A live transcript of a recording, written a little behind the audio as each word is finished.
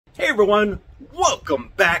Hey everyone,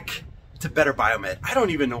 welcome back to Better Biomed. I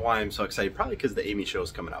don't even know why I'm so excited, probably because the Amy show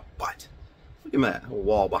is coming up, but look at that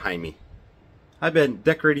wall behind me. I've been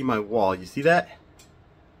decorating my wall, you see that?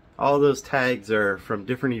 All those tags are from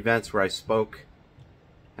different events where I spoke,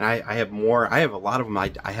 and I have more. I have a lot of them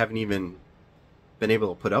I haven't even been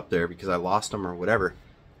able to put up there because I lost them or whatever.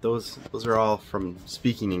 Those are all from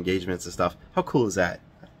speaking engagements and stuff. How cool is that?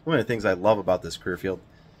 One of the things I love about this career field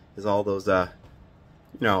is all those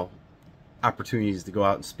opportunities to go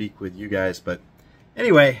out and speak with you guys. But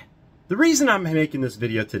anyway, the reason I'm making this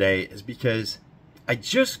video today is because I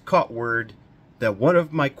just caught word that one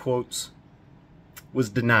of my quotes was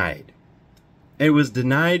denied. It was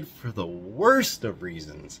denied for the worst of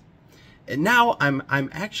reasons. And now I'm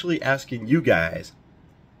actually asking you guys,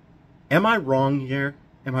 am I wrong here?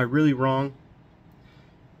 Am I really wrong?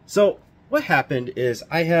 So what happened is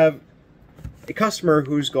I have a customer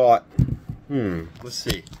who's got, let's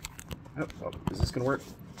see. Oh, is this going to work?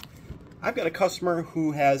 I've got a customer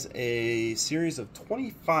who has a series of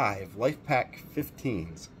 25 LifePak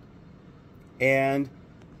 15s. And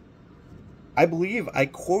I believe I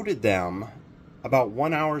quoted them about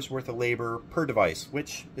 1 hour's worth of labor per device,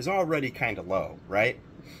 which is already kind of low, right?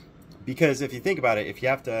 Because if you think about it, if you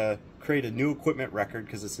have to create a new equipment record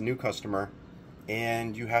because it's a new customer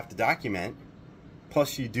and you have to document,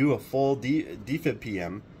 plus you do a full DFib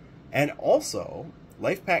PM, and also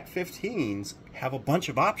LifePak 15s have a bunch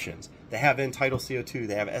of options. They have end-tidal CO2,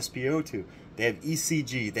 they have SpO2, they have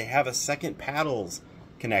ECG, they have a second paddles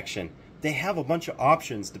connection. They have a bunch of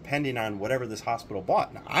options depending on whatever this hospital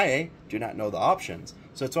bought. Now, I do not know the options,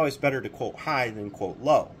 so it's always better to quote high than quote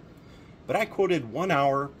low. But I quoted 1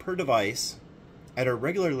 hour per device at a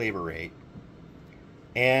regular labor rate,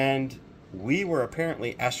 and we were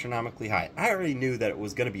apparently astronomically high. I already knew that it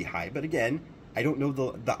was going to be high, but again, I don't know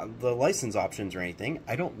the license options or anything.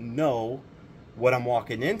 I don't know what I'm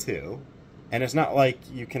walking into, and it's not like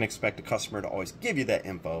you can expect a customer to always give you that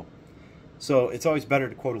info. So it's always better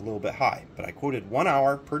to quote a little bit high, but I quoted 1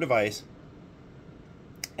 hour per device.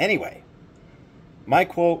 Anyway, my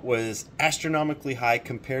quote was astronomically high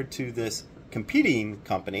compared to this competing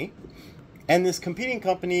company, and this competing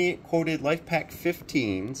company quoted LifePak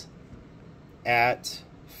 15s at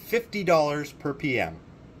 $50 per PM.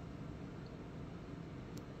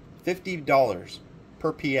 $50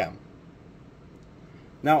 per PM.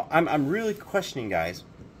 Now, I'm really questioning, guys.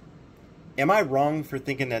 Am I wrong for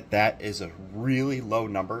thinking that that is a really low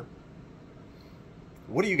number?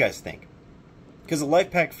 What do you guys think? Because the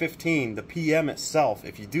LifePak 15, the PM itself,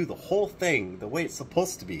 if you do the whole thing the way it's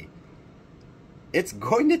supposed to be, it's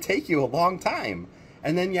going to take you a long time.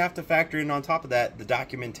 And then you have to factor in on top of that the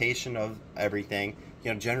documentation of everything,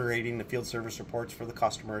 generating the field service reports for the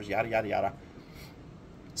customers, yada, yada, yada.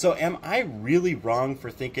 So am I really wrong for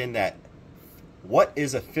thinking that what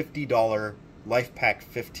is a $50 LifePak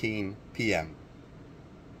 15 PM?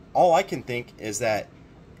 All I can think is that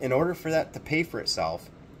in order for that to pay for itself,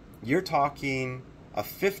 you're talking a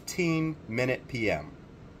 15-minute PM.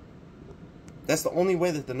 That's the only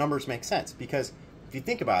way that the numbers make sense, because if you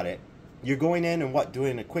think about it, you're going in and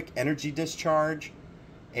doing a quick energy discharge,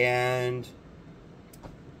 and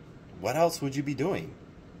what else would you be doing?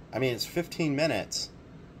 I mean, it's 15 minutes.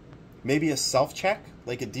 Maybe a self-check,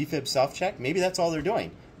 like a DFib self-check. Maybe that's all they're doing.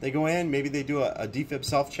 They go in, maybe they do a DFib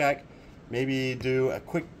self-check, maybe do a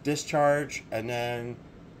quick discharge, and then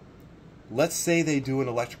let's say they do an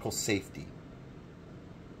electrical safety.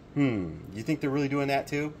 You think they're really doing that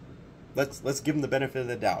too? Let's give them the benefit of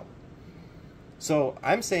the doubt. So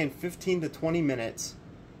I'm saying 15 to 20 minutes,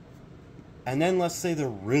 and then let's say they're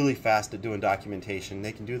really fast at doing documentation.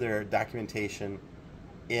 They can do their documentation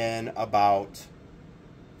in about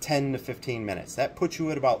 10 to 15 minutes. That puts you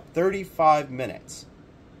at about 35 minutes.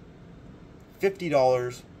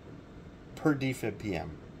 $50 per DFib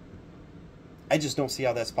PM. I just don't see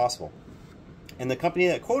how that's possible. And the company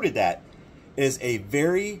that quoted that is a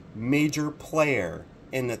very major player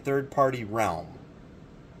in the third-party realm.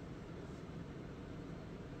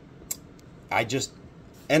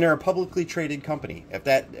 And they're a publicly traded company, if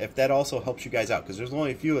that also helps you guys out, because there's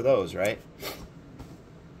only a few of those, right?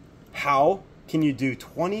 How can you do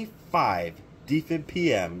 25 DFib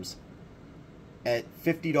PMs at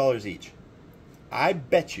 $50 each? I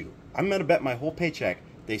bet you, I'm going to bet my whole paycheck,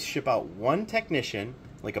 they ship out one technician,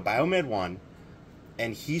 like a Biomed one,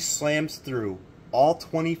 and he slams through all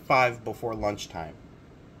 25 before lunchtime.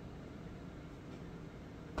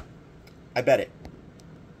 I bet it.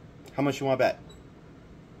 How much you want to bet?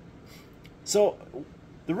 So,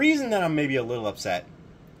 the reason that I'm maybe a little upset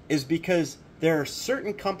is because there are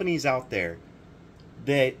certain companies out there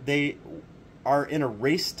they are in a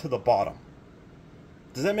race to the bottom.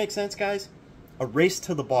 Does that make sense, guys? A race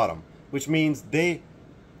to the bottom, which means they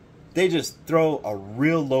just throw a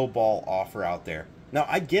real low ball offer out there. Now,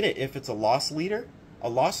 I get it if it's a loss leader. A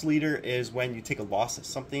loss leader is when you take a loss at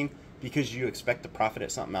something because you expect to profit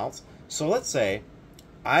at something else. So let's say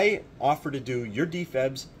I offer to do your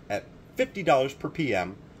DFEBs at $50 per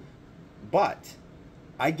PM, but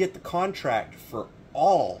I get the contract for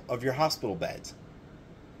all of your hospital beds.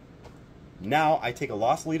 Now I take a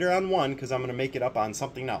loss leader on one because I'm going to make it up on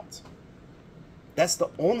something else. That's the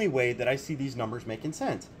only way that I see these numbers making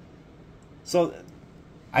sense. So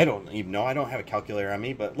I don't even know. I don't have a calculator on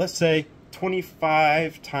me, but let's say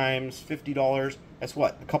 25 times $50. That's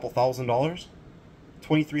what? A couple $1,000?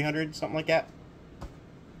 2,300, something like that.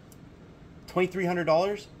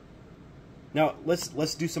 $2,300. Now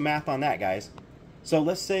let's do some math on that, guys. So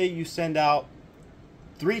let's say you send out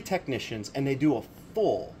 3 technicians and they do a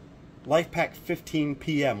full LifePak 15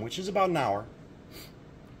 PM, which is about an hour.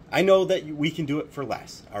 I know that we can do it for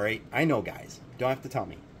less. All right, I know, guys. Don't have to tell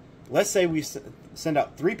me. Let's say we send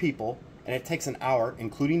out 3 people and it takes an hour,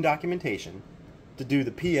 including documentation, to do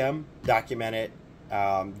the PM, document it,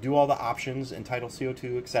 do all the options, entitle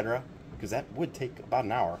CO2, etc., because that would take about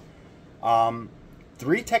an hour.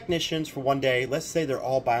 3 technicians for one day. Let's say they're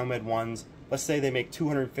all Biomed ones. Let's say they make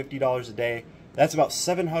 $250 a day. That's about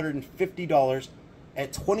 $750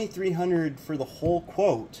 at $2,300 for the whole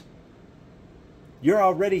quote. You're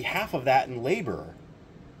already half of that in labor.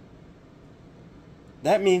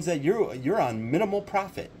 That means that you're on minimal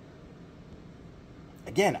profit.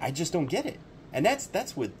 Again, I just don't get it. And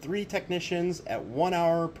that's with 3 technicians at 1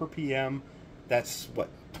 hour per PM. That's what,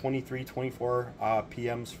 23, 24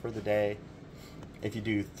 PMs for the day. If you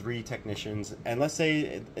do 3 technicians, and let's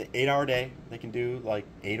say 8-hour day, they can do like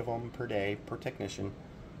 8 of them per day per technician.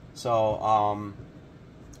 So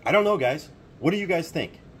I don't know, guys. What do you guys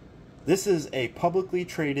think? This is a publicly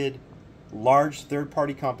traded large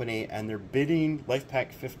third-party company, and they're bidding LifePak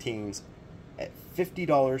 15s at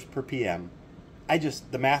 $50 per PM.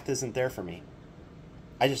 The math isn't there for me.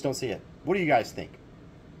 I just don't see it. What do you guys think?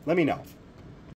 Let me know.